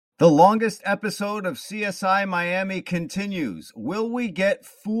The longest episode of CSI Miami continues. Will we get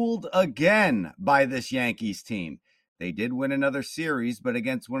fooled again by this Yankees team? They did win another series, but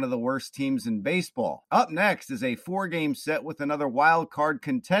against one of the worst teams in baseball. Up next is a 4-game set with another wild card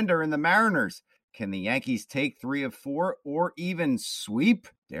contender in the Mariners. Can the Yankees take 3 of 4 or even sweep?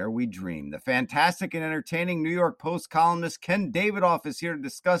 Dare we dream? The fantastic and entertaining New York Post columnist Ken Davidoff is here to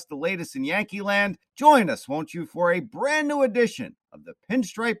discuss the latest in Yankee land. Join us, won't you, for a brand new edition of the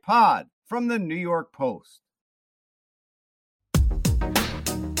Pinstripe Pod from the New York Post.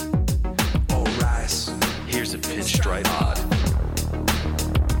 All rise. Here's a Pinstripe Pod.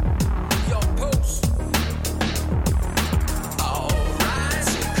 Yo, Post. All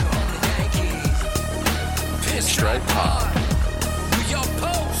rise. Here come the Yankees. Pinstripe Pod. New York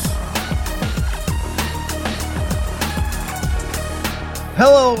Post.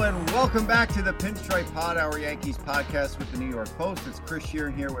 Hello and welcome back to the Pinstripe Pod, our Yankees podcast with the New York Post. It's Chris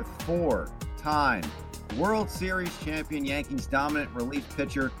Sheeran here with 4-time World Series champion Yankees dominant relief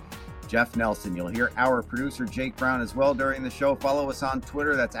pitcher Jeff Nelson. You'll hear our producer Jake Brown as well during the show. Follow us on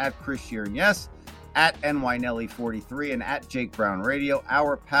Twitter. That's at Chris Sheeran, yes, at NYNelly43 and at Jake Brown Radio.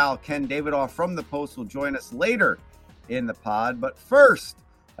 Our pal Ken Davidoff from the Post will join us later in the pod. But first,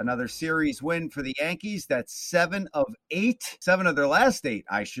 another series win for the Yankees. That's 7 of their last 8,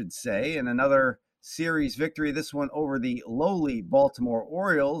 I should say, and another series victory, this one over the lowly Baltimore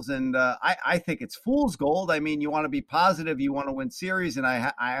Orioles. And I think it's fool's gold. I mean, you want to be positive, you want to win series, and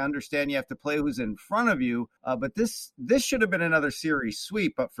I understand you have to play who's in front of you, but this should have been another series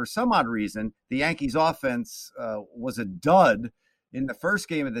sweep. But for some odd reason, the Yankees offense was a dud in the first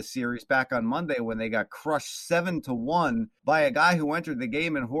game of the series back on Monday when they got crushed 7-1 by a guy who entered the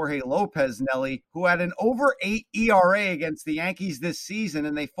game in Jorge Lopez, Nelly, who had an over 8 ERA against the Yankees this season,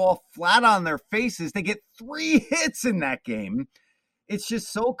 and they fall flat on their faces. They get 3 hits in that game. It's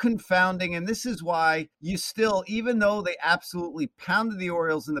just so confounding, and this is why you still, even though they absolutely pounded the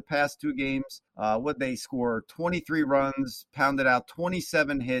Orioles in the past 2 games, what they score 23 runs, pounded out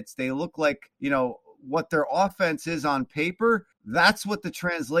 27 hits. They look like, what their offense is on paper, that's what the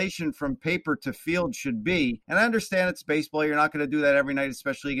translation from paper to field should be. And I understand it's baseball. You're not going to do that every night,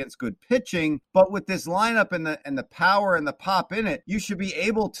 especially against good pitching. But with this lineup and the power and the pop in it, you should be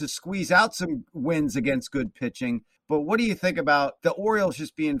able to squeeze out some wins against good pitching. But what do you think about the Orioles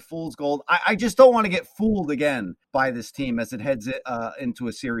just being fool's gold? I just don't want to get fooled again by this team as it heads into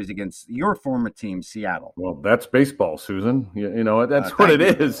a series against your former team, Seattle. Well, that's baseball, Susan. That's what it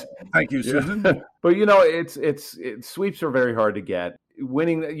is. Thank you, Susan. Yeah. But it's sweeps are very hard to get.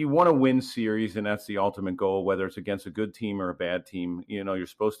 Winning, you want to win series, and that's the ultimate goal, whether it's against a good team or a bad team. You're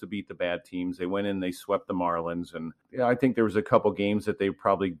supposed to beat the bad teams. They went in, they swept the Marlins, and I think there was a couple games that the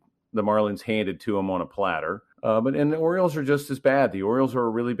Marlins handed to them on a platter. But the Orioles are just as bad. The Orioles are a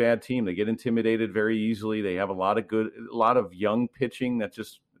really bad team. They get intimidated very easily. They have a lot of young pitching that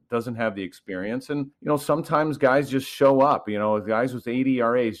just doesn't have the experience. And, sometimes guys just show up, guys with 80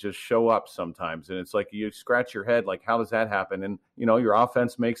 ERAs just show up sometimes. And it's like you scratch your head, like, how does that happen? And, your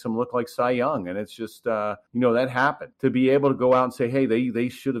offense makes them look like Cy Young. And it's just, that happened. To be able to go out and say, hey, they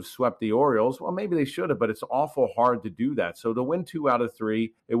should have swept the Orioles. Well, maybe they should have, but it's awful hard to do that. So to win 2 out of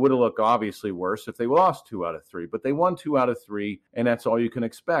 3, it would have looked obviously worse if they lost 2 out of 3. But they won 2 out of 3, and that's all you can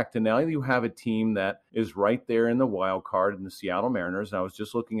expect. And now you have a team that is right there in the wild card in the Seattle Mariners. And I was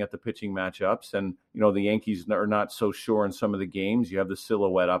just looking at the pitching matchups, and the Yankees are not so sure in some of the games. You have the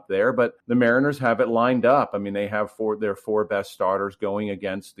silhouette up there, but the Mariners have it lined up. I mean, they have their 4 best starters going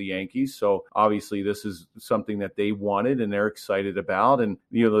against the Yankees, so obviously this is something that they wanted and they're excited about. And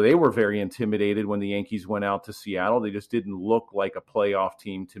they were very intimidated when the Yankees went out to Seattle. They just didn't look like a playoff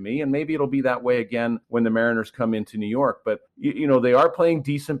team to me, and maybe it'll be that way again when the Mariners come into New York. But they are playing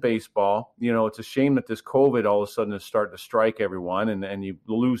decent baseball. It's a shame that this COVID all of a sudden is starting to strike everyone, and you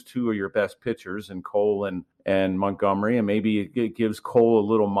lose 2 of your best pitchers, and Cole and Montgomery, and maybe it gives Cole a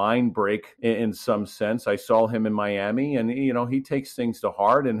little mind break in some sense. I saw him in Miami, and he takes things to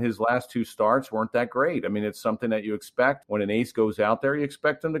heart, and his last 2 starts weren't that great. I mean, it's something that you expect when an ace goes out there. You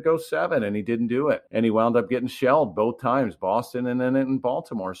expect him to go 7, and he didn't do it, and he wound up getting shelled both times, Boston and then in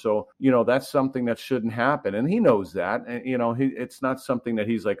Baltimore. So that's something that shouldn't happen, and he knows that. And it's not something that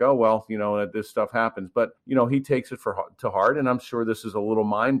he's like, oh well, this stuff happens, but he takes it to heart, and I'm sure this is a little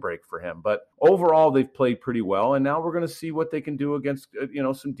mind break for him. But overall, they've played pretty pretty well. And now we're going to see what they can do against,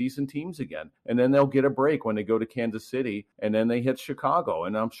 some decent teams again. And then they'll get a break when they go to Kansas City, and then they hit Chicago.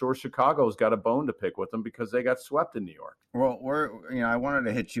 And I'm sure Chicago's got a bone to pick with them because they got swept in New York. Well, I wanted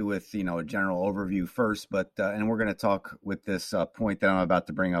to hit you with, a general overview first, but, and we're going to talk with this point that I'm about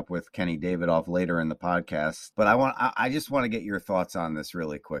to bring up with Kenny Davidoff later in the podcast. But I just want to get your thoughts on this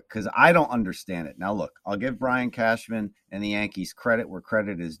really quick, because I don't understand it. Now, look, I'll give Brian Cashman and the Yankees credit where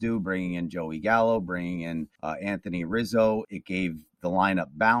credit is due, bringing in Joey Gallo, bringing in Anthony Rizzo. It gave the lineup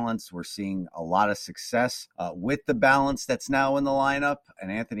balance. We're seeing a lot of success with the balance that's now in the lineup.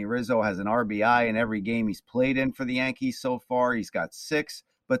 And Anthony Rizzo has an RBI in every game he's played in for the Yankees so far. He's got 6.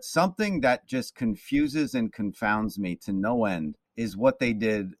 But something that just confuses and confounds me to no end is what they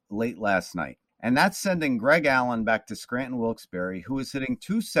did late last night. And that's sending Greg Allen back to Scranton Wilkes-Barre, who is hitting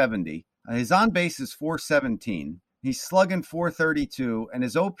 .270. His on-base is .417. He's slugging .432, and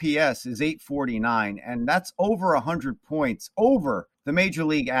his OPS is .849, and that's over 100 points over the Major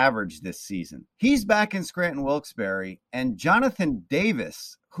League average this season. He's back in Scranton Wilkes-Barre, and Jonathan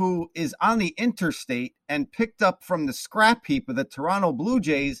Davis, who is on the interstate and picked up from the scrap heap of the Toronto Blue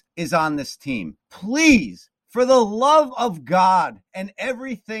Jays, is on this team. Please, for the love of God and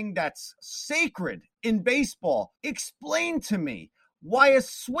everything that's sacred in baseball, explain to me why a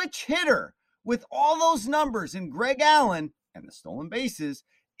switch hitter with all those numbers in Greg Allen and the stolen bases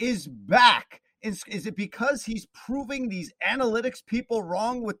is back. Is it because he's proving these analytics people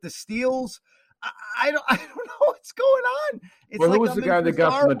wrong with the steals? I don't know what's going on. It's who was the guy that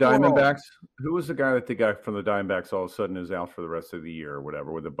got from the Diamondbacks? Who was the guy that they got from the Diamondbacks all of a sudden is out for the rest of the year or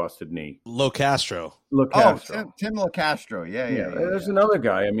whatever with a busted knee? LoCastro. Tim LoCastro. Yeah. There's another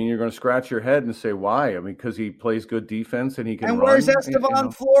guy. I mean, you're going to scratch your head and say, why? I mean, because he plays good defense and he can run. Where's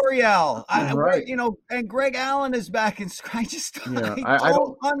Estevan Florial? Right. And Greg Allen is back in. I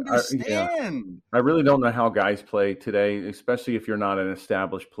don't understand. I really don't know how guys play today, especially if you're not an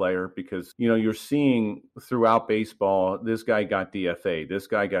established player, because, you're seeing throughout baseball, this guy got DFA, this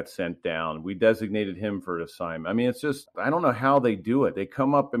guy got sent down. We designated him for an assignment. I mean, it's just, I don't know how they do it. They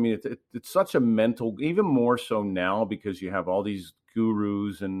come up, I mean, it's such a mental, even more so now because you have all these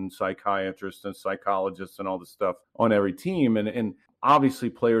gurus and psychiatrists and psychologists and all this stuff on every team. And obviously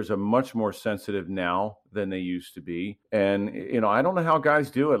players are much more sensitive now than they used to be. And, I don't know how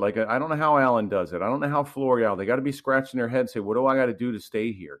guys do it. Like, I don't know how Allen does it. I don't know how Florial, they got to be scratching their head and say, what do I got to do to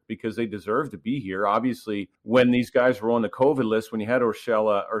stay here? Because they deserve to be here. Obviously, when these guys were on the COVID list, when you had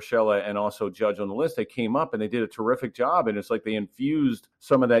Urshela and also Judge on the list, they came up and they did a terrific job. And it's like they infused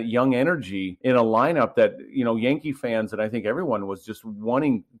some of that young energy in a lineup that, Yankee fans and I think everyone was just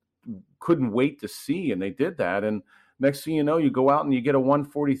couldn't wait to see. And they did that. And next thing you know, you go out and you get a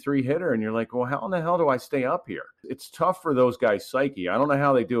 143 hitter and you're like, well, how in the hell do I stay up here? It's tough for those guys' psyche. I don't know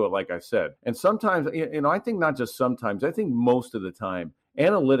how they do it, like I said. And sometimes, I think not just sometimes, I think most of the time,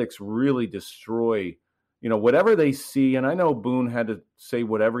 analytics really destroy, whatever they see. And I know Boone had to say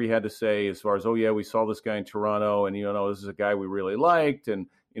whatever he had to say as far as, oh, yeah, we saw this guy in Toronto and, this is a guy we really liked. And,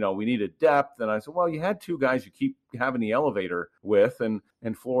 we needed depth. And I said, well, you had 2 guys you keep having the elevator with and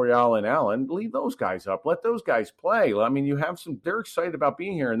Florial and Allen. Leave those guys up. Let those guys play. I mean, you have they're excited about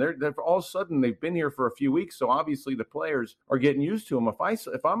being here and they're all of a sudden they've been here for a few weeks. So obviously the players are getting used to them.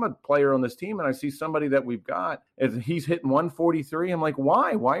 If I'm a player on this team and I see somebody that we've got and he's hitting 143, I'm like,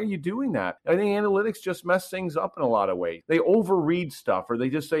 why? Why are you doing that? I think analytics just mess things up in a lot of ways. They overread stuff or they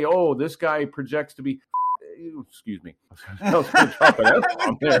just say, oh, this guy projects to be. Excuse me. I was going to drop an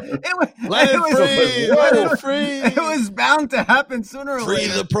F-bomb there. Let it free. It was bound to happen sooner or later.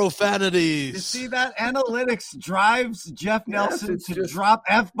 Free the profanities. You see that? Analytics drives Jeff Nelson to drop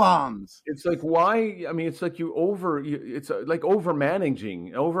F-bombs. It's like, why? I mean, it's like it's like overmanaging.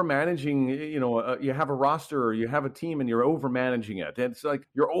 You have a roster or you have a team and you're overmanaging it. It's like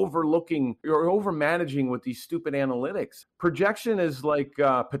you're overmanaging with these stupid analytics. Projection is like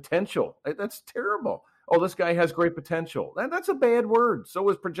potential. That's terrible. Oh, this guy has great potential. That's a bad word. So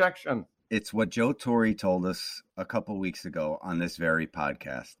is projection. It's what Joe Torre told us a couple weeks ago on this very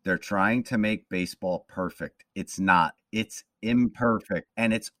podcast. They're trying to make baseball perfect. It's not. It's imperfect.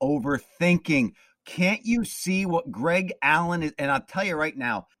 And it's overthinking. Can't you see what Greg Allen is? And I'll tell you right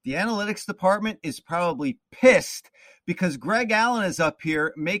now, the analytics department is probably pissed because Greg Allen is up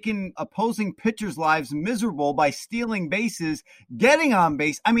here making opposing pitchers' lives miserable by stealing bases, getting on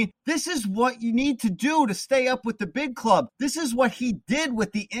base. I mean, this is what you need to do to stay up with the big club. This is what he did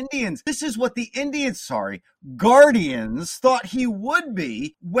with the Indians. This is what the Guardians thought he would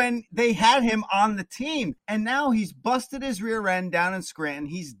be when they had him on the team. And now he's busted his rear end down in Scranton.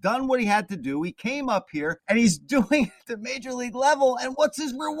 He's done what he had to do. He came up here and he's doing it at the major league level. And what's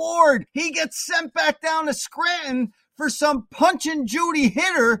his reward? He gets sent back down to Scranton for some punch and Judy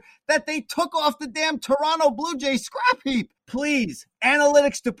hitter that they took off the damn Toronto Blue Jays scrap heap. Please,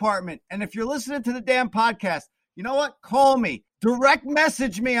 analytics department. And if you're listening to the damn podcast, you know what? Call me. Direct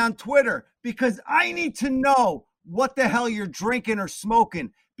message me on Twitter because I need to know what the hell you're drinking or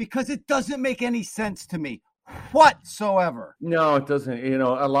smoking because it doesn't make any sense to me whatsoever. No, it doesn't.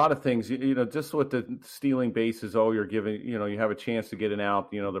 A lot of things, just with the stealing bases, you're giving, you have a chance to get an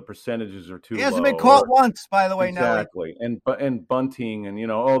out, the percentages are too low. He hasn't been caught once, by the way, exactly. Nelly. And bunting and,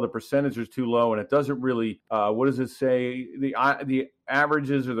 the percentage is too low. And it doesn't really, what does it say? The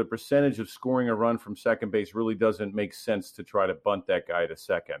averages or the percentage of scoring a run from second base really doesn't make sense to try to bunt that guy to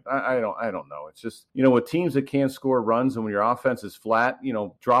second. I don't know. It's just, with teams that can't score runs and when your offense is flat,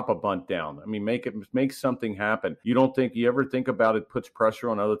 drop a bunt down. I mean, make something happen. You ever think about it puts pressure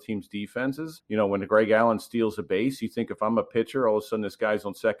on other teams' defenses? When Greg Allen steals a base, you think if I'm a pitcher, all of a sudden this guy's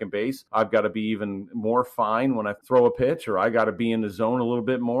on second base, I've got to be even more fine when I throw a pitch, or I got to be in the zone a little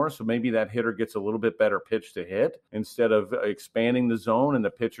bit more. So maybe that hitter gets a little bit better pitch to hit instead of expanding the zone and the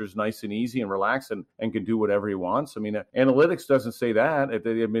pitcher's nice and easy and relaxed and can do whatever he wants. I mean, analytics doesn't say that.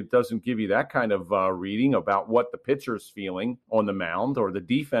 It doesn't give you that kind of reading about what the pitcher's feeling on the mound or the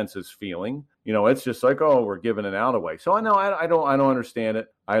defense is feeling. It's just like, we're giving an out away. So I know I don't understand it.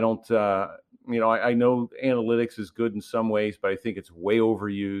 I don't, I know analytics is good in some ways, but I think it's way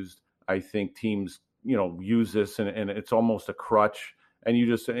overused. I think teams, use this and it's almost a crutch. And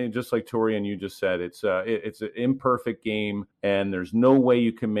just like Tori and you just said, it's an imperfect game, and there's no way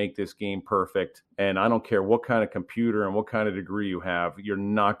you can make this game perfect. And I don't care what kind of computer and what kind of degree you have, you're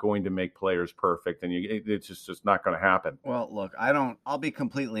not going to make players perfect, and it's just not going to happen. Well, look, I'll be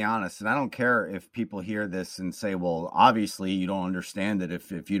completely honest, and I don't care if people hear this and say, well, obviously you don't understand it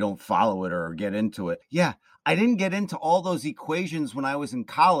if you don't follow it or get into it. Yeah, I didn't get into all those equations when I was in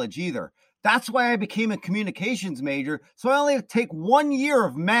college either. That's why I became a communications major. So I only have to take 1 year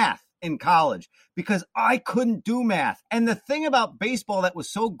of math in college because I couldn't do math. And the thing about baseball that was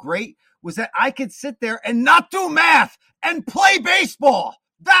so great was that I could sit there and not do math and play baseball.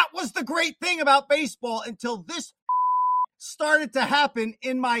 That was the great thing about baseball until this started to happen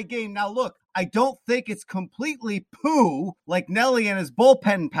in my game. Now, look, I don't think it's completely poo like Nelly and his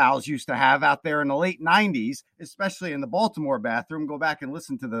bullpen pals used to have out there in the late 90s, especially in the Baltimore bathroom. Go back and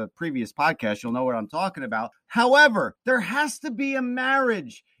listen to the previous podcast. You'll know what I'm talking about. However, there has to be a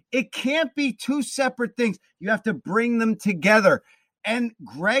marriage. It can't be two separate things. You have to bring them together. And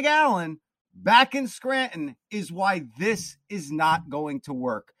Greg Allen back in Scranton is why this is not going to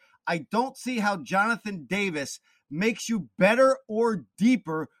work. I don't see how Jonathan Davis makes you better or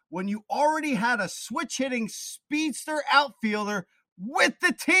deeper when you already had a switch-hitting speedster outfielder with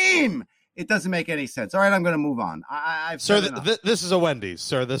the team. It doesn't make any sense. All right, I'm going to move on. Sir, this is a Wendy's.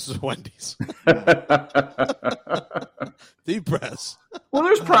 Sir, this is a Wendy's. Deep breaths. Well,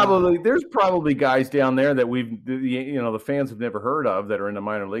 there's probably guys down there that the fans have never heard of that are in the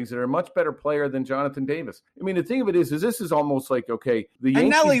minor leagues that are a much better player than Jonathan Davis. I mean, the thing of it is this is almost like, okay, the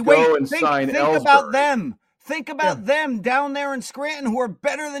Yankees sign Ellsbury. Think about them. Think about them down there in Scranton who are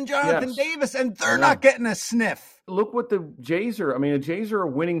better than Jonathan Davis, and they're not getting a sniff. Look what the Jays are. I mean, the Jays are a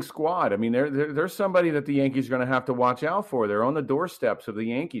winning squad. I mean, they're somebody that the Yankees are going to have to watch out for. They're on the doorsteps of the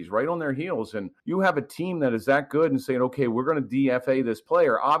Yankees, right on their heels. And you have a team that is that good and saying, okay, we're going to DFA this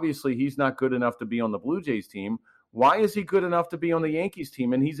player. Obviously, he's not good enough to be on the Blue Jays team. Why is he good enough to be on the Yankees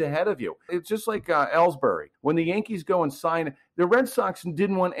team and he's ahead of you? It's just like Ellsbury. When the Yankees go and sign, the Red Sox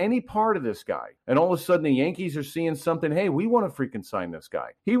didn't want any part of this guy. And all of a sudden the Yankees are seeing something, hey, we want to freaking sign this guy.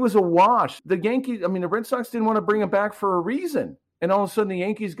 He was a wash. The Red Sox didn't want to bring him back for a reason. And all of a sudden the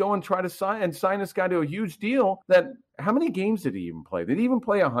Yankees go and try to sign this guy to a huge deal that how many games did he even play? Did he even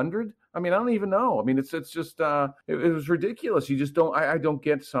play 100? I mean, I don't even know. I mean, it's just it was ridiculous. You just don't I don't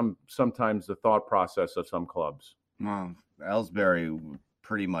get sometimes the thought process of some clubs. Well, Ellsbury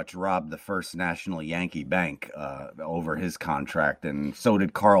pretty much robbed the First National Yankee Bank over his contract, and so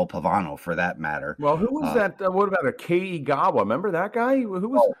did Carl Pavano, for that matter. Well, who was that? What about a Kei Igawa? Remember that guy? Who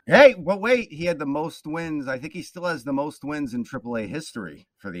was? Hey, well, wait. He had the most wins. I think he still has the most wins in AAA history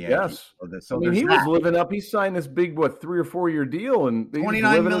for the Yankees. Yes. So I mean, he was living up. He signed this big, 3 or 4 year deal, and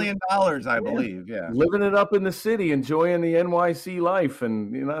 $29 million, I believe. Yeah, living it up in the city, enjoying the NYC life,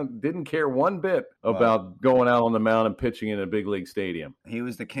 and didn't care one bit about going out on the mound and pitching in a big league stadium. He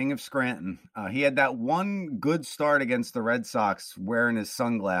was the king of Scranton. He had that one good start against the Red Sox, wearing his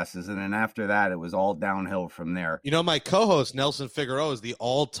sunglasses, and then after that, it was all downhill from there. My co-host Nelson Figueroa is the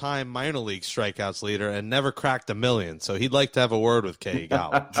all-time minor league strikeouts leader and never cracked 1 million, so he'd like to have a word with Kei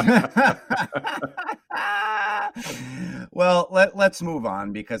Igawa. Well, let's move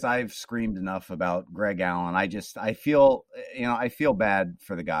on, because I've screamed enough about Greg Allen. I feel bad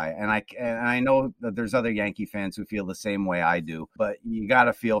for the guy, and I know that there's other Yankee fans who feel the same way I do. But you got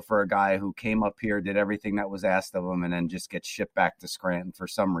to feel for a guy who came up here, did everything that was asked of him, and then just gets shipped back to Scranton for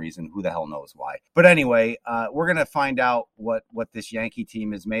some reason. Who the hell knows why? But anyway, we're gonna find out what this Yankee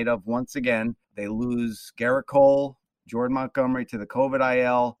team is made of. Once again, they lose Garrett Cole, Jordan Montgomery to the COVID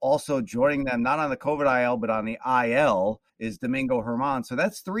IL. Also joining them, not on the COVID IL, but on the IL, is Domingo Germán. So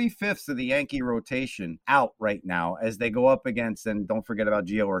that's 3/5 of the Yankee rotation out right now as they go up against, and don't forget about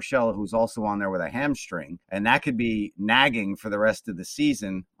Gio Urshela, who's also on there with a hamstring. And that could be nagging for the rest of the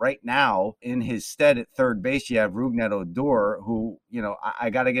season. Right now, in his stead at third base, you have Rougned Odor, who, I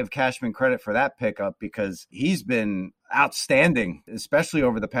got to give Cashman credit for that pickup, because he's been outstanding, especially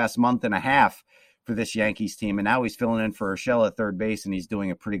over the past month and a half for this Yankees team, and now he's filling in for Urshela at third base, and he's doing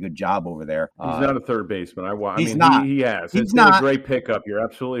a pretty good job over there. He's not a third baseman. He's not. He has. He's it's not. a great pickup. You're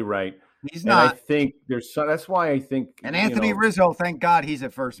absolutely right. He's not. And I think that's why I think. And Anthony Rizzo, thank God he's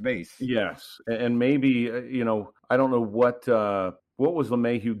at first base. Yes, and maybe I don't know what was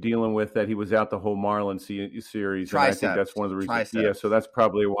LeMahieu dealing with that he was out the whole Marlins series. Triceps. And I think that's one of the reasons. Triceps. Yeah, so that's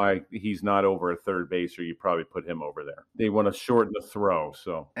probably why he's not over at third base, or you probably put him over there. They want to shorten the throw.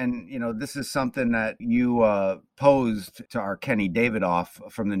 So, and this is something that you posed to our Kenny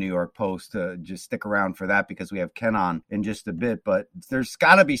Davidoff from the New York Post. Just stick around for that, because we have Ken on in just a bit. But there's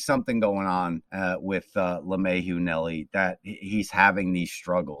got to be something going on with LeMahieu, Nelly, that he's having these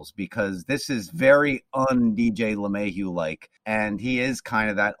struggles, because this is very un-DJ LeMahieu-like. And he is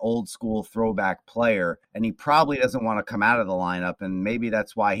kind of that old school throwback player, and he probably doesn't want to come out of the lineup. And maybe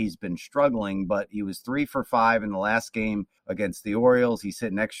that's why he's been struggling, but he was 3 for 5 in the last game against the Orioles. He's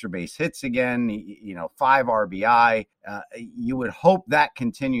hitting extra base hits again, 5 RBI. You would hope that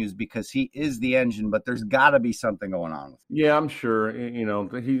continues, because he is the engine, but there's got to be something going on with him. Yeah, I'm sure.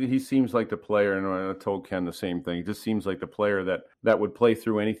 He seems like the player, and I told Ken the same thing. He just seems like the player that would play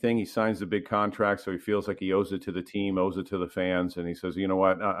through anything. He signs the big contract, so he feels like he owes it to the team, owes it to the fans, and he says, you know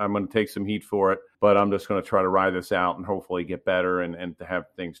what, I'm going to take some heat for it, but I'm just going to try to ride this out and hopefully get better and to have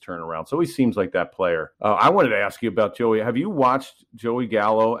things turn around. So he seems like that player. I wanted to ask you about Joey. Have you watched Joey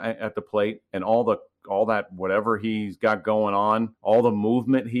Gallo at the plate and all that whatever he's got going on, all the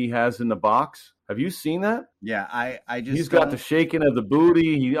movement he has in the box? Have you seen that? Yeah, I just he's got the shaking of the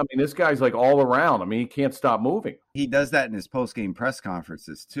booty. This guy's like all around. He can't stop moving. He does that in his post-game press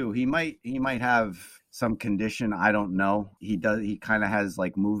conferences too. He might have some condition, I don't know. He kind of has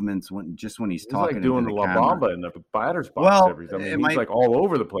like movements when he's talking. Like doing the La camera. Bamba in the batter's box. Well, he's like all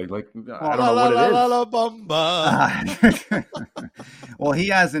over the place. Like I don't know what it is. La Bamba. Well, he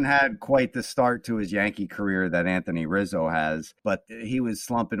hasn't had quite the start to his Yankee career that Anthony Rizzo has, but he was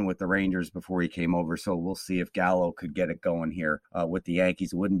slumping with the Rangers before he came over. So we'll see if Gallo could get it going here with the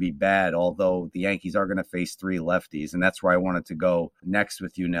Yankees. It wouldn't be bad, although the Yankees are going to face 3 lefties, and that's where I wanted to go next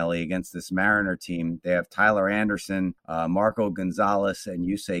with you, Nelly, against this Mariner team. They have Tyler Anderson, Marco Gonzalez, and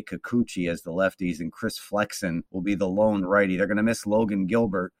Yusei Kikuchi as the lefties, and Chris Flexen will be the lone righty. They're going to miss Logan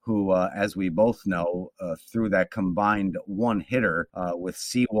Gilbert, who, as we both know, threw that combined one-hitter with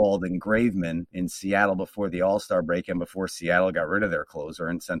Sewald and Graveman in Seattle before the All-Star break and before Seattle got rid of their closer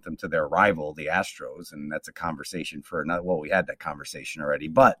and sent them to their rival, the Astros, and that's a conversation we had that conversation already.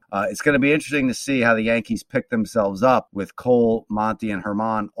 But it's going to be interesting to see how the Yankees pick themselves up with Cole, Monty, and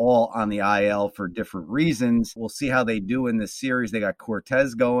Germán all on the IL for different reasons. We'll see how they do in this series. They got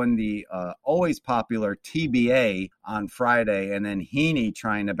Cortez going, the always popular TBA on Friday, and then Heaney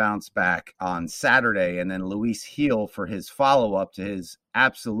trying to bounce back on Saturday, and then Luis Gil for his follow-up to his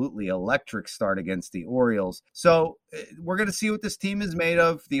absolutely electric start against the Orioles. So we're going to see what this team is made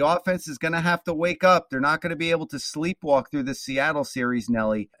of. The offense is going to have to wake up. They're not going to be able to sleepwalk through the Seattle series,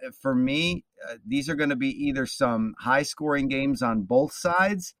 Nelly. For me, these are going to be either some high-scoring games on both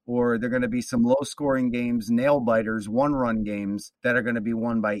sides, or they're going to be some low-scoring games, nail-biters, one-run games that are going to be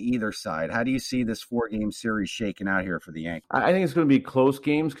won by either side. How do you see this 4-game series shaking out here for the Yankees? I think it's going to be close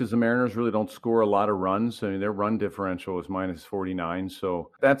games because the Mariners really don't score a lot of runs. I mean, their run differential is minus 49.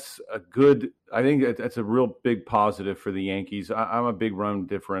 So that's a good – I think that's a real big positive for the Yankees. I'm a big run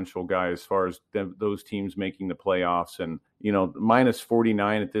differential guy as far as those teams making the playoffs. And, minus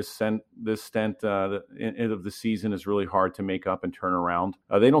 49 at this stint of the season is really hard to make up and turn around.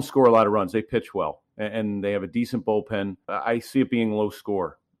 They don't score a lot of runs. They pitch well, and they have a decent bullpen. I see it being low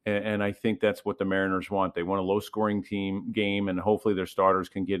score. And I think that's what the Mariners want. They want a low-scoring game, and hopefully their starters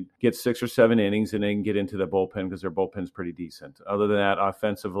can get 6 or 7 innings and then get into the bullpen because their bullpen's pretty decent. Other than that,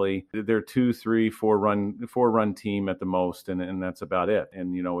 offensively, they're 2, 3, 4-run team at the most, and that's about it.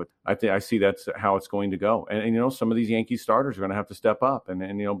 And I see that's how it's going to go. And some of these Yankees starters are going to have to step up and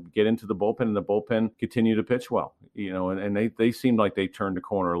get into the bullpen, and the bullpen continue to pitch well. And they seem like they turned the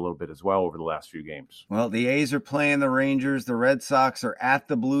corner a little bit as well over the last few games. Well, the A's are playing the Rangers. The Red Sox are at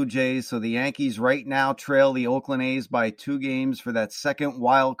the Blue Jays. So the Yankees right now trail the Oakland A's by 2 games for that second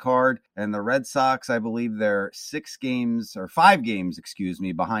wild card. And the Red Sox, I believe they're 5 games,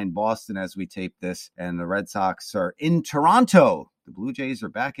 behind Boston as we tape this. And the Red Sox are in Toronto. The Blue Jays are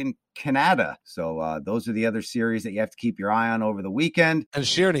back in Canada. So those are the other series that you have to keep your eye on over the weekend. And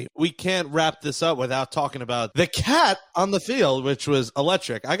Shearney, we can't wrap this up without talking about the cat on the field, which was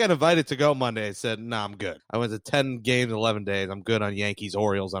electric. I got invited to go Monday. I said, nah, I'm good. I went to 10 games in 11 days. I'm good on Yankees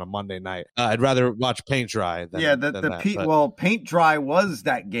Orioles on a Monday night. I'd rather watch paint dry than paint dry was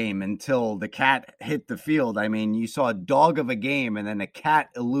that game until the cat hit the field. I mean, you saw a dog of a game, and then the cat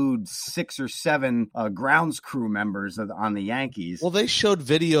eludes 6 or 7 grounds crew members on the Yankees. Well, they showed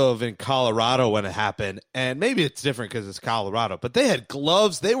video of in Colorado when it happened, and maybe it's different because it's Colorado, but they had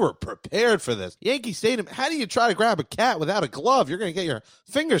gloves. They were prepared for this. Yankee Stadium, how do you try to grab a cat without a glove? You're going to get your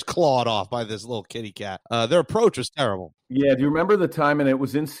fingers clawed off by this little kitty cat. Their approach was terrible. Yeah, do you remember the time, and it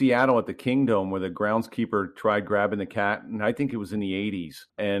was in Seattle at the Kingdome, where the groundskeeper tried grabbing the cat, and I think it was in the 80s,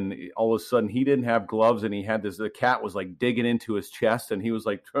 and all of a sudden he didn't have gloves, and the cat was like digging into his chest, and he was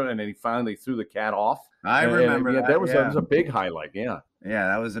like trying, and then he finally threw the cat off. I remember that. That was a big highlight, yeah. Yeah,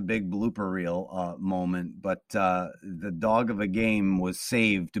 that was a big blooper reel moment. But the dog of a game was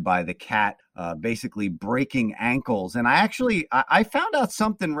saved by the cat basically breaking ankles. And I found out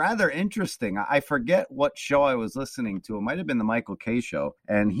something rather interesting. I forget what show I was listening to. It might have been the Michael Kay show.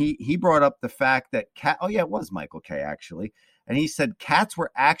 And he brought up the fact that it was Michael Kay, actually. And he said cats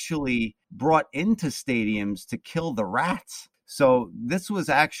were actually brought into stadiums to kill the rats. So this was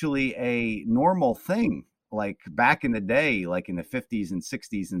actually a normal thing. Like back in the day, like in the 50s and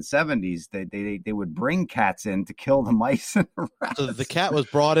 60s and 70s, they would bring cats in to kill the mice and the rats. So the cat was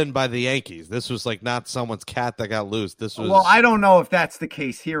brought in by the Yankees. This was like not someone's cat that got loose. Well, I don't know if that's the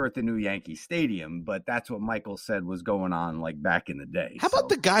case here at the new Yankee Stadium, but that's what Michael said was going on like back in the day. How about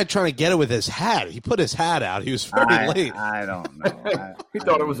the guy trying to get it with his hat? He put his hat out. He was very late. I don't know. He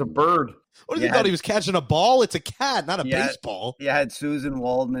thought it was a bird. What did he thought he was catching a ball? It's a cat, not a baseball. You had Susan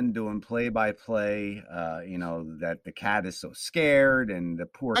Waldman doing play-by-play, that the cat is so scared and the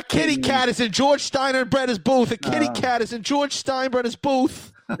poor kitty cat is in George Steinbrenner's booth. A kitty cat is in George Steinbrenner's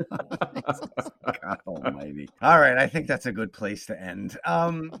booth. God almighty. All right, I think that's a good place to end.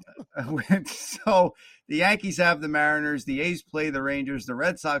 So the Yankees have the Mariners, the A's play the Rangers, the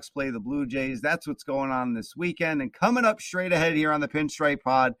Red Sox play the Blue Jays. That's what's going on this weekend. And coming up straight ahead here on the Pinstripe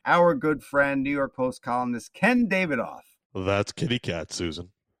Pod, our good friend, New York Post columnist Ken Davidoff. That's kitty cat, Susan.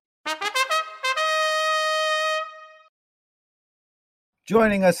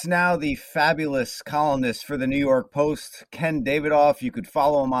 Joining us now, the fabulous columnist for the New York Post, Ken Davidoff. You could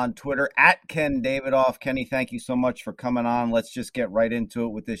follow him on Twitter at Ken Davidoff. Kenny, thank you so much for coming on. Let's just get right into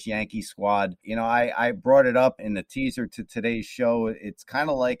it with this Yankee squad. I brought it up in the teaser to today's show. It's kind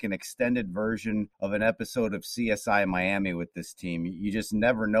of like an extended version of an episode of CSI Miami with this team. You just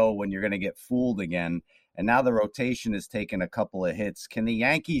never know when you're going to get fooled again. And now the rotation has taken a couple of hits. Can the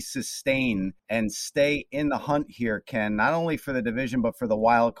Yankees sustain and stay in the hunt here, Ken, not only for the division, but for the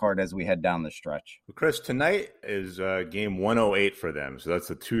wild card as we head down the stretch? Well, Chris, tonight is game 108 for them. So that's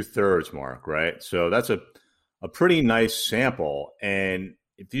the 2/3 mark, right? So that's a pretty nice sample. And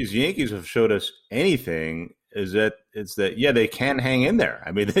if these Yankees have showed us anything, it's that they can hang in there.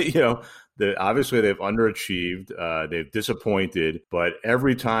 I mean, obviously they've underachieved, they've disappointed, but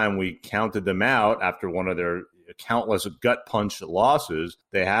every time we counted them out after one of their countless gut punch losses,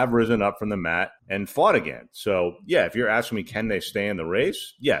 they have risen up from the mat and fought again. So, yeah, if you're asking me, can they stay in the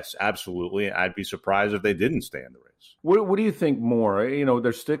race? Yes, absolutely. I'd be surprised if they didn't stay in the race. What do you think more?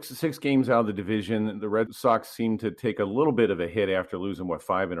 There's six games out of the division. The Red Sox seem to take a little bit of a hit after losing,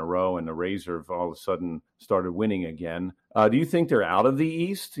 5 in a row, and the Rays have all of a sudden started winning again. Do you think they're out of the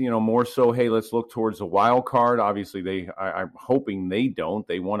East? More so, hey, let's look towards the wild card. Obviously, I'm hoping they don't.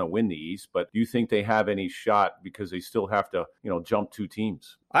 They want to win the East, but do you think they have any shot because they still have to, jump 2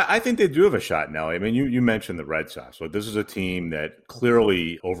 teams? I think they do have a shot, Nelly. I mean, you mentioned the Red Sox. So this is a team that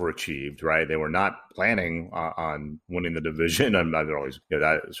clearly overachieved, right? They were not planning on winning the division.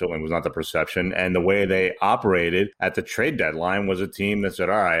 That certainly was not the perception. And the way they operated at the trade deadline was a team that said,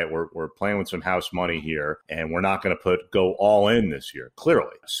 all right, we're playing with some house money here, and we're not going to go all in this year,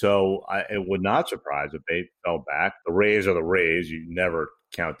 clearly. So it would not surprise if they fell back. The Rays are the Rays. You never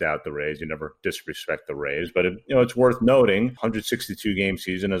count out the Rays. You never disrespect the Rays. But it's worth noting, 162-game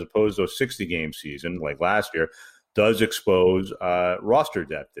season as opposed to a 60-game season like last year does expose roster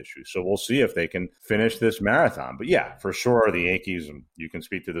depth issues. So we'll see if they can finish this marathon. But yeah, for sure, the Yankees, and you can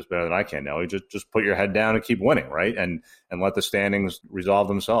speak to this better than I can, Nelly, just put your head down and keep winning, right? And let the standings resolve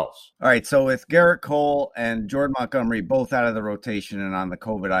themselves. All right, so with Garrett Cole and Jordan Montgomery both out of the rotation and on the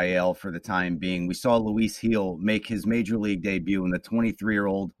COVID IL for the time being, we saw Luis Gil make his major league debut, and the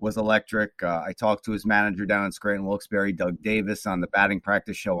 23-year-old was electric. I talked to his manager down in Scranton Wilkes-Barre, Doug Davis, on the batting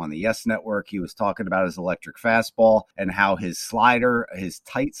practice show on the Yes Network. He was talking about his electric fastball and how his slider, his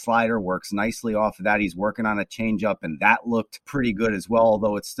tight slider, works nicely off of that. He's working on a changeup, and that looked pretty good as well,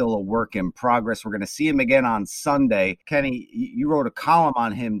 although it's still a work in progress. We're going to see him again on Sunday. Kenny, you wrote a column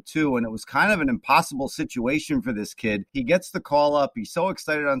on him too, and it was kind of an impossible situation for this kid. He gets the call up. He's so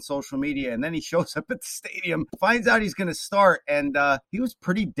excited on social media, and then he shows up at the stadium, finds out he's going to start, and he was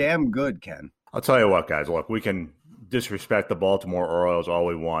pretty damn good, Ken. I'll tell you what, guys. Look, we can disrespect the Baltimore Orioles all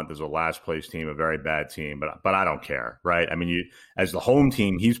we want. There's a last place team, a very bad team, but I don't care, right? I mean, as the home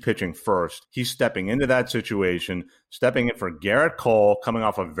team, he's pitching first. He's stepping into that situation, stepping in for Garrett Cole, coming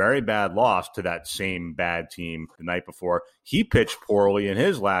off a very bad loss to that same bad team the night before. He pitched poorly in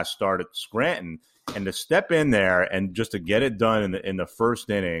his last start at Scranton. And to step in there and just to get it done in the first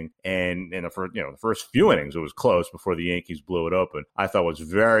inning, and in the first few innings, it was close before the Yankees blew it open, I thought was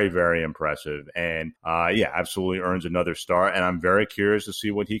very, very impressive. And absolutely earns another star. And I'm very curious to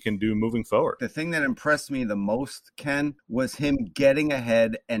see what he can do moving forward. The thing that impressed me the most, Ken, was him getting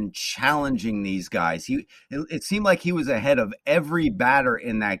ahead and challenging these guys. It seemed like he was ahead of every batter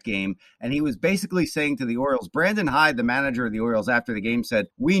in that game. And he was basically saying to the Orioles, Brandon Hyde, the manager of the Orioles after the game, said,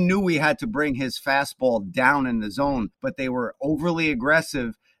 we knew we had to bring his fastball down in the zone, but they were overly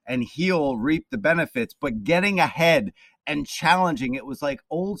aggressive, and Gil reaped the benefits. But getting ahead and challenging, it was like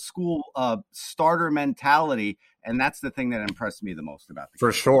old school starter mentality, and that's the thing that impressed me the most about the game.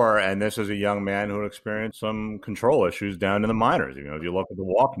 For sure, and this is a young man who experienced some control issues down in the minors. If you look at the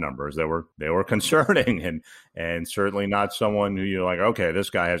walk numbers, they were concerning, and certainly not someone who you're like, okay, this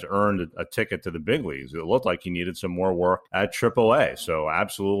guy has earned a ticket to the big leagues. It looked like he needed some more work at AAA. So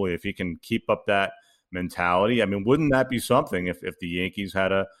absolutely, if he can keep up that mentality, I mean, wouldn't that be something if the Yankees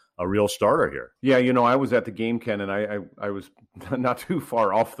had a real starter here? Yeah, I was at the game, Ken, and I was not too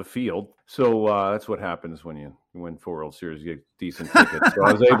far off the field. So that's what happens when you win 4 World Series, you get decent tickets. So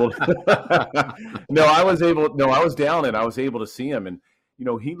I was able to I was down and I was able to see him, and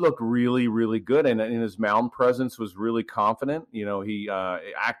he looked really, really good, and his mound presence was really confident. He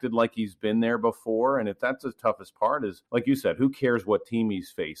acted like he's been there before, and that's the toughest part is, like you said, who cares what team he's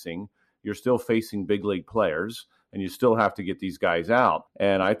facing? You're still facing big league players, and you still have to get these guys out.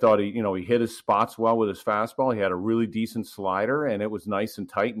 And I thought he hit his spots well with his fastball. He had a really decent slider, and it was nice and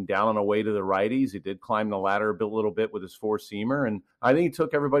tight and down and away to the righties. He did climb the ladder a little bit with his 4-seamer, and I think he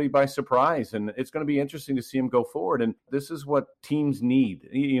took everybody by surprise. And it's going to be interesting to see him go forward. And this is what teams need.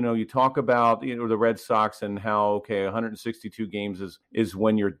 You talk about the Red Sox and how 162 games is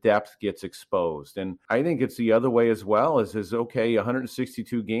when your depth gets exposed. And I think it's the other way as well. Is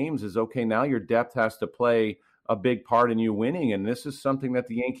 162 games is okay. Now your depth has to play a big part in you winning. And this is something that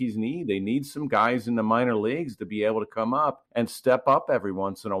the Yankees need. They need some guys in the minor leagues to be able to come up and step up every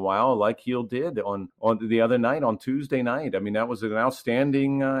once in a while, like Gil did on the other night, on Tuesday night. I mean, that was an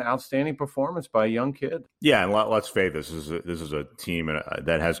outstanding performance by a young kid. Yeah, and let's face this is a team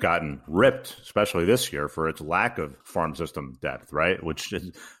that has gotten ripped, especially this year, for its lack of farm system depth, right? Which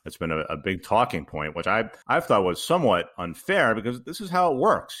it's been a big talking point, which I thought was somewhat unfair, because this is how it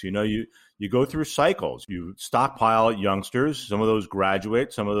works. You go through cycles. You stockpile youngsters. Some of those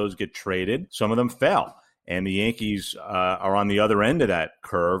graduate. Some of those get traded. Some of them fail. And the Yankees are on the other end of that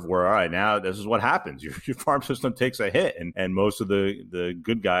curve where, all right, now this is what happens. Your farm system takes a hit, and most of the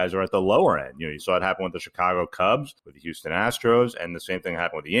good guys are at the lower end. You saw it happen with the Chicago Cubs, with the Houston Astros, and the same thing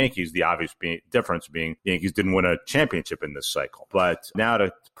happened with the Yankees. The obvious difference being the Yankees didn't win a championship in this cycle. But now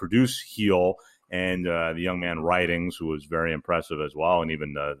to produce Heel and the young man Ridings, who was very impressive as well, and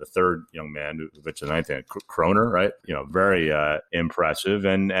even the third young man, who pitched the ninth inning, Kroner, right? Very impressive.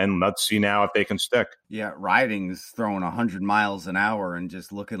 And let's see now if they can stick. Yeah, Ridings throwing 100 miles an hour and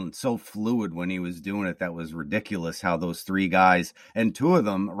just looking so fluid when he was doing it. That was ridiculous how those three guys, and two of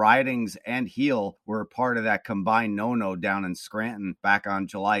them, Ridings and Heel, were a part of that combined no-no down in Scranton back on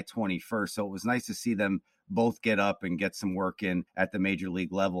July 21st. So it was nice to see them both get up and get some work in at the major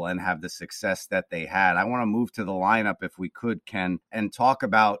league level and have the success that they had. I want to move to the lineup if we could, Ken, and talk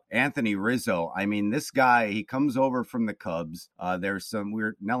about Anthony Rizzo. I mean, this guy, he comes over from the Cubs. There's some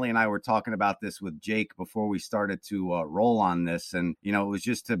Nelly and I were talking about this with Jake before we started to roll on this. And, it was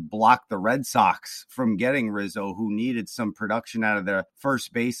just to block the Red Sox from getting Rizzo, who needed some production out of their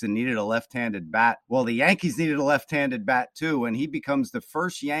first base and needed a left-handed bat. Well, the Yankees needed a left-handed bat too. And he becomes the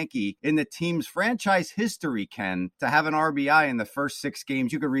first Yankee in the team's franchise history, Ken, to have an RBI in the first 6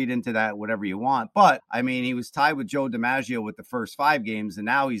 games. You could read into that whatever you want. But, I mean, he was tied with Joe DiMaggio with the first 5 games, and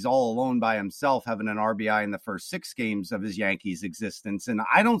now he's all alone by himself having an RBI in the first 6 games of his Yankees existence. And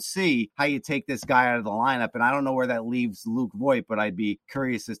I don't see how you take this guy out of the lineup, and I don't know where that leaves Luke Voit, but I'd be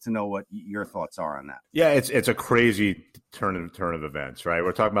curious as to know what your thoughts are on that. Yeah, it's a crazy turn of events, right?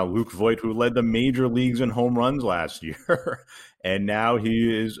 We're talking about Luke Voit, who led the major leagues in home runs last year. And now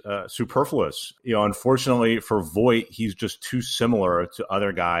he is superfluous. Unfortunately for Voit, he's just too similar to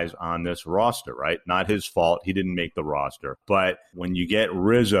other guys on this roster, right? Not his fault. He didn't make the roster. But when you get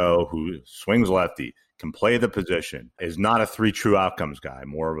Rizzo, who swings lefty, can play the position, is not a 3 true outcomes guy,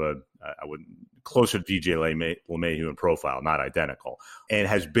 more of closer to DJ LeMahieu in profile, not identical, and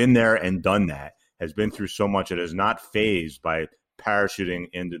has been there and done that, has been through so much, it is not fazed by parachuting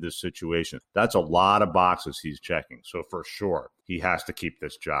into this situation. That's a lot of boxes he's checking. So for sure, he has to keep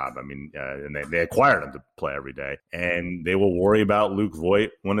this job. I mean, and they acquired him to play every day, and they will worry about Luke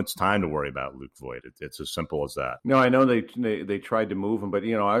Voit when it's time to worry about Luke Voit. It's as simple as that. No, I know they tried to move him, but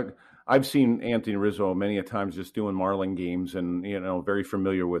I've seen Anthony Rizzo many a times just doing Marlin games, and very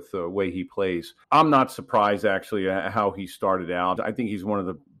familiar with the way he plays. I'm not surprised actually how he started out. I think he's one of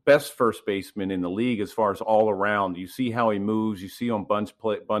the best first baseman in the league as far as all around. You see how he moves. You see on bunt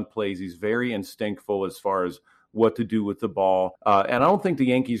plays. He's very instinctful as far as what to do with the ball. And I don't think the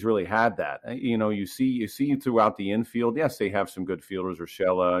Yankees really had that. You see throughout the infield. Yes, they have some good fielders,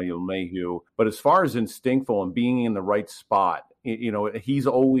 Urshela, Mayhew. But as far as instinctful and being in the right spot, he's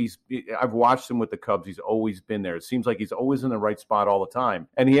always, I've watched him with the Cubs. He's always been there. It seems like he's always in the right spot all the time.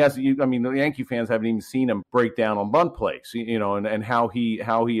 And he has, the Yankee fans haven't even seen him break down on bunt plays, and how he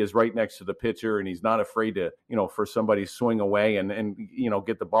is right next to the pitcher, and he's not afraid to, for somebody to swing away and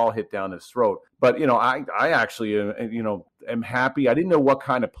get the ball hit down his throat. But, I actually, am happy. I didn't know what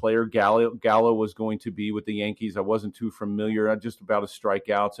kind of player Gallo was going to be with the Yankees. I wasn't too familiar just about his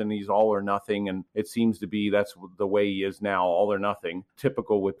strikeouts, and he's all or nothing. And it seems to be that's the way he is now, all or nothing,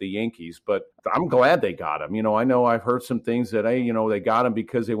 typical with the Yankees. But I'm glad they got him. I know I've heard some things that, they got him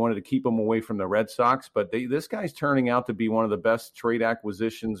because they wanted to keep him away from the Red Sox. But this guy's turning out to be one of the best trade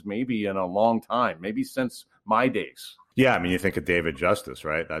acquisitions maybe in a long time, maybe since my days. Yeah, you think of David Justice,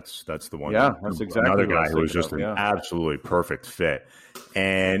 right? That's the one. Yeah, that's exactly another guy who was just an absolutely perfect fit.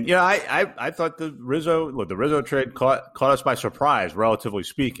 And I thought the Rizzo trade caught us by surprise, relatively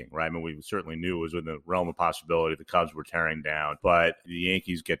speaking, right? We certainly knew it was within the realm of possibility. The Cubs were tearing down, but the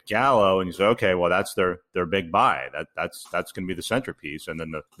Yankees get Gallo, and you say, okay, well, that's their big buy. That's going to be the centerpiece. And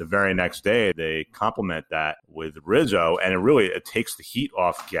then the very next day, they complement that with Rizzo, and it takes the heat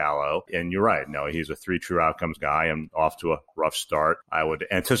off Gallo. And you're right, no, he's a 3 true outcomes guy and off to a rough start. I would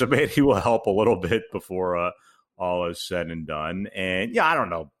anticipate he will help a little bit before all is said and done. And yeah, I don't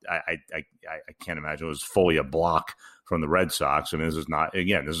know. I can't imagine it was fully a block from the Red Sox. This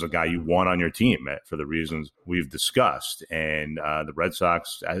is a guy you want on your team for the reasons we've discussed. And the Red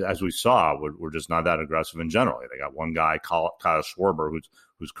Sox, as we saw, were just not that aggressive in general. They got one guy, Kyle Schwarber,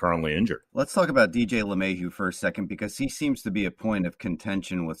 who's currently injured. Let's talk about DJ LeMahieu for a second, because he seems to be a point of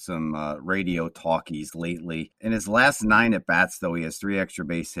contention with some radio talkies lately. In his last 9 at-bats, though, he has 3 extra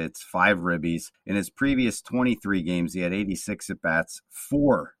base hits, 5 ribbies. In his previous 23 games, he had 86 at-bats,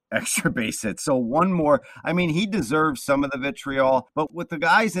 4 extra base hits. So one more. I mean, he deserves some of the vitriol, but with the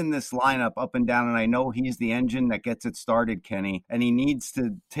guys in this lineup up and down, and I know he's the engine that gets it started, Kenny, and he needs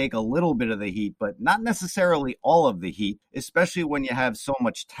to take a little bit of the heat, but not necessarily all of the heat, especially when you have so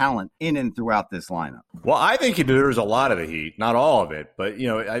much talent in and throughout this lineup. Well, I think he deserves a lot of the heat, not all of it, but,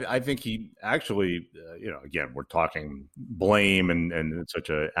 I think he actually, again, we're talking blame and it's such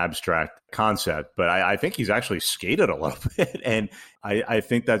an abstract concept, but I think he's actually skated a little bit. And I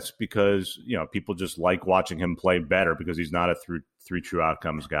think that's because, people just like watching him play better because he's not a three true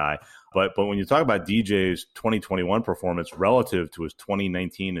outcomes guy. But when you talk about DJ's 2021 performance relative to his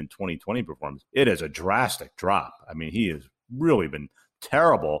 2019 and 2020 performance, it is a drastic drop. I mean, he has really been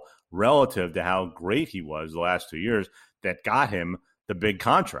terrible relative to how great he was the last 2 years that got him the big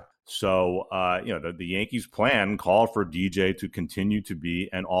contract. So, the Yankees plan called for DJ to continue to be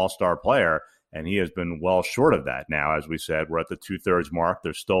an all-star player, and he has been well short of that now. As we said, we're at the 2/3 mark.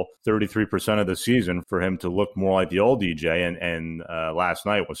 There's still 33% of the season for him to look more like the old DJ, and last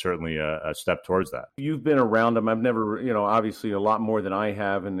night was certainly a step towards that. You've been around him. I've never, obviously a lot more than I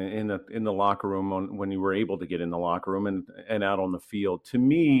have in the locker room when you were able to get in the locker room and out on the field. To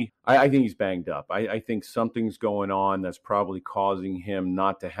me, I think he's banged up. I think something's going on that's probably causing him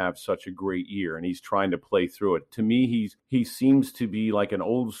not to have such a great year, and he's trying to play through it. To me, he seems to be like an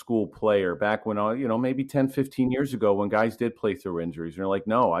old school player back when, maybe 10, 15 years ago when guys did play through injuries. And you're like,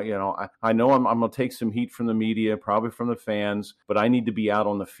 no, I know I'm going to take some heat from the media, probably from the fans, but I need to be out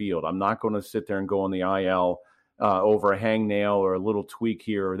on the field. I'm not going to sit there and go on the IL over a hangnail or a little tweak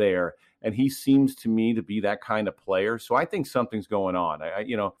here or there. And he seems to me to be that kind of player. So I think something's going on.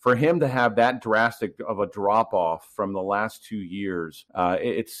 For him to have that drastic of a drop off from the last 2 years,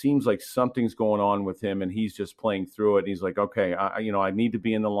 it seems like something's going on with him, and he's just playing through it. He's like, okay, I need to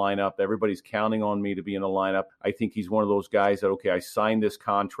be in the lineup. Everybody's counting on me to be in the lineup. I think he's one of those guys that, okay, I signed this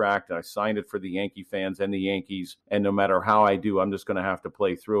contract and I signed it for the Yankee fans and the Yankees, and no matter how I do, I'm just going to have to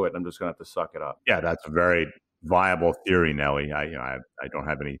play through it. I'm just going to have to suck it up. Yeah, that's a very viable theory, Nelly. I don't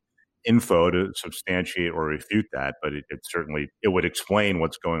have any info to substantiate or refute that, but it certainly would explain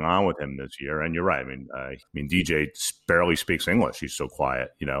what's going on with him this year. And you're right. I mean, DJ barely speaks English. He's so quiet.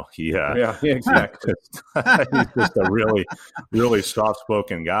 Yeah, exactly. He's just a really, really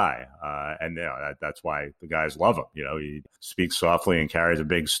soft-spoken guy, and that's why the guys love him. He speaks softly and carries a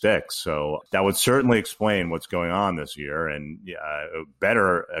big stick. So that would certainly explain what's going on this year, and a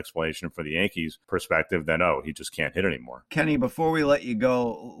better explanation for the Yankees' perspective than he just can't hit anymore. Kenny, before we let you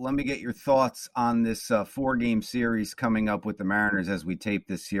go, let me get your thoughts on this 4-game series coming up with the Mariners as we tape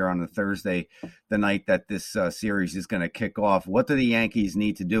this here on the Thursday, the night that this series is going to kick off. What do the Yankees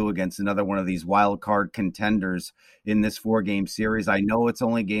need to do against another one of these wild card contenders in this 4-game series? I know it's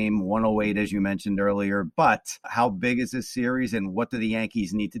only game 108, as you mentioned earlier, but how big is this series, and what do the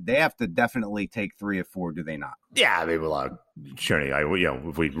Yankees need to? They have to definitely take 3 of 4, do they not? Yeah, they will. Cherney,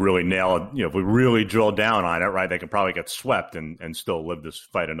 if we really nail it, if we really drill down on it, right, they can probably get swept and still live this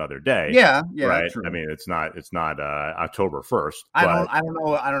fight another day. Yeah, right. True. I mean, it's not October 1st. I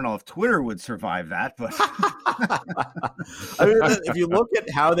don't know if Twitter would survive that, but I mean, if you look at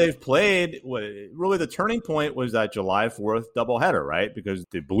how they've played, really the turning point was that July 4th doubleheader, right? Because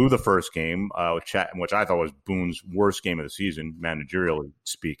they blew the first game, which I thought was Boone's worst game of the season, managerially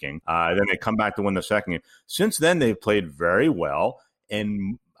speaking. Then they come back to win the second game. Since then, they've played very well,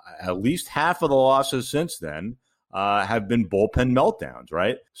 and at least half of the losses since then have been bullpen meltdowns,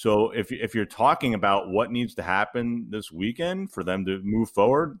 right? So if you're talking about what needs to happen this weekend for them to move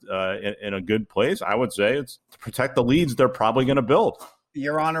forward in a good place, I would say it's to protect the leads they're probably going to build.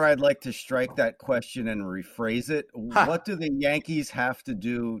 Your Honor, I'd like to strike that question and rephrase it. What do the Yankees have to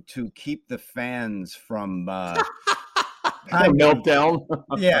do to keep the fans from meltdown?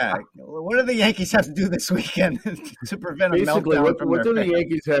 Yeah. What do the Yankees have to do this weekend to prevent a meltdown? What do the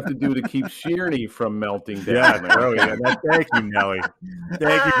Yankees have to do to keep Shearney from melting down? Yeah, thank you, Nelly.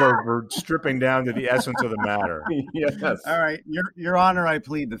 Thank you for stripping down to the essence of the matter. Yes. All right. Your Honor, I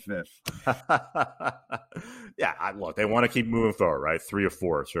plead the fifth. Yeah, look, they want to keep moving forward, right? 3 of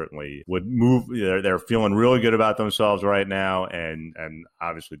 4 certainly would move. They're feeling really good about themselves right now, and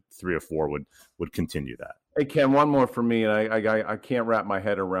obviously 3 of 4 would continue that. Hey, Ken, one more for me, and I can't wrap my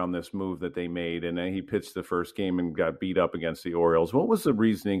head around this move that they made, and he pitched the first game and got beat up against the Orioles. What was the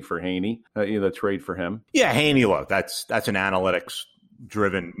reasoning for Haney, the trade for him? Yeah, Haney, look, that's an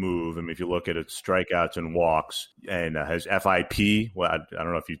analytics-driven move. I mean, if you look at its strikeouts and walks, and his FIP, well, I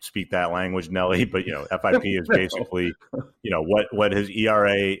don't know if you speak that language, Nelly, but, FIP is basically, what his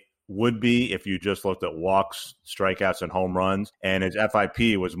ERA would be if you just looked at walks, strikeouts, and home runs. And his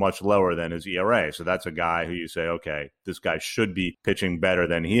FIP was much lower than his ERA. So that's a guy who you say, okay, this guy should be pitching better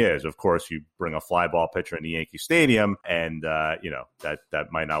than he is. Of course, you bring a fly ball pitcher in the Yankee Stadium, and that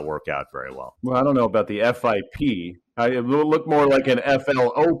might not work out very well. Well, I don't know about the FIP. It look more like an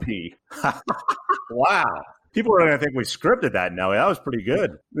FLOP. Wow. People are going to think we scripted that, Nelly. That was pretty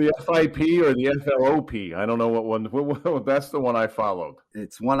good. The FIP or the FLOP? I don't know what one. That's the one I followed.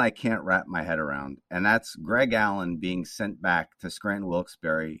 It's one I can't wrap my head around, and that's Greg Allen being sent back to Scranton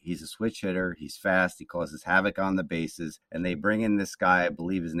Wilkes-Barre. He's a switch hitter. He's fast. He causes havoc on the bases, and they bring in this guy, I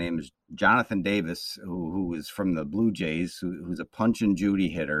believe his name is Jonathan Davis, who is from the Blue Jays, who's a punch and Judy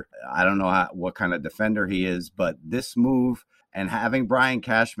hitter. I don't know what kind of defender he is, but this move and having Brian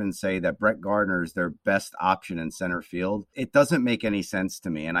Cashman say that Brett Gardner is their best option in center field, it doesn't make any sense to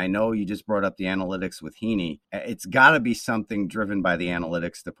me. And I know you just brought up the analytics with Heaney. It's got to be something driven by the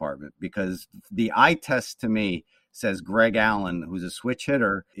analytics department, because the eye test to me says Greg Allen, who's a switch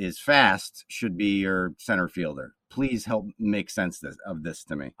hitter, is fast, should be your center fielder. Please help make sense of this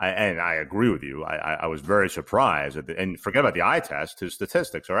to me. I agree with you. I was very surprised. And forget about the eye test. His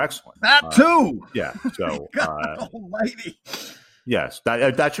statistics are excellent. That too. Yeah. So, God almighty. Yes,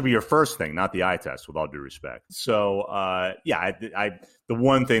 that should be your first thing, not the eye test, with all due respect. So, the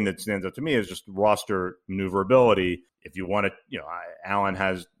one thing that stands out to me is just roster maneuverability. If you want to, Allen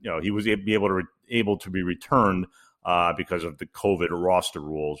has, he was able to be returned because of the COVID roster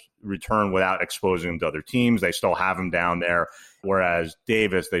rules, return without exposing him to other teams. They still have him down there. Whereas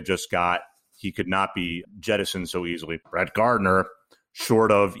Davis, he could not be jettisoned so easily. Brett Gardner,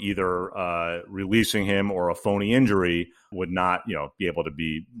 short of either releasing him or a phony injury, would not, be able to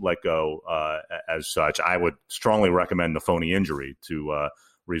be let go as such. I would strongly recommend the phony injury to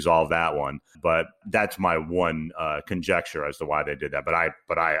resolve that one. But that's my one conjecture as to why they did that.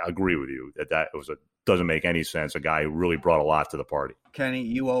 But I agree with you that doesn't make any sense. A guy who really brought a lot to the party. Kenny,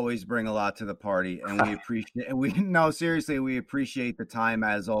 you always bring a lot to the party, and we appreciate. We appreciate the time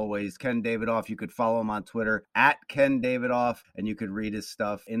as always. Ken Davidoff, you could follow him on Twitter at Ken Davidoff, and you could read his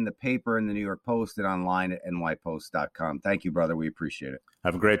stuff in the paper, in the New York Post, and online at nypost.com. Thank you, brother. We appreciate it.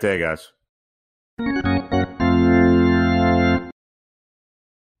 Have a great day, guys.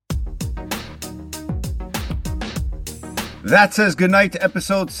 That says goodnight to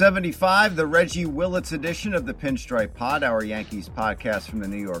episode 75, the Reggie Willits edition of the Pinstripe Pod, our Yankees podcast from the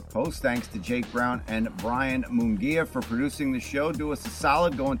New York Post. Thanks to Jake Brown and Brian Mungia for producing the show. Do us a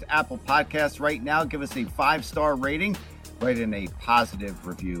solid. Go into Apple Podcasts right now. Give us a 5-star rating. Write in a positive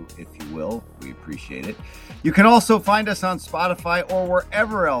review, if you will. We appreciate it. You can also find us on Spotify or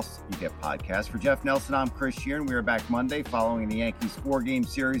wherever else you get podcasts. For Jeff Nelson, I'm Chris Sheeran. We are back Monday following the Yankees 4-game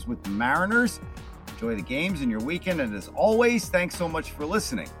series with the Mariners. Enjoy the games and your weekend. And as always, thanks so much for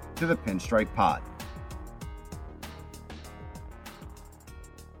listening to the Pinstripe Pod.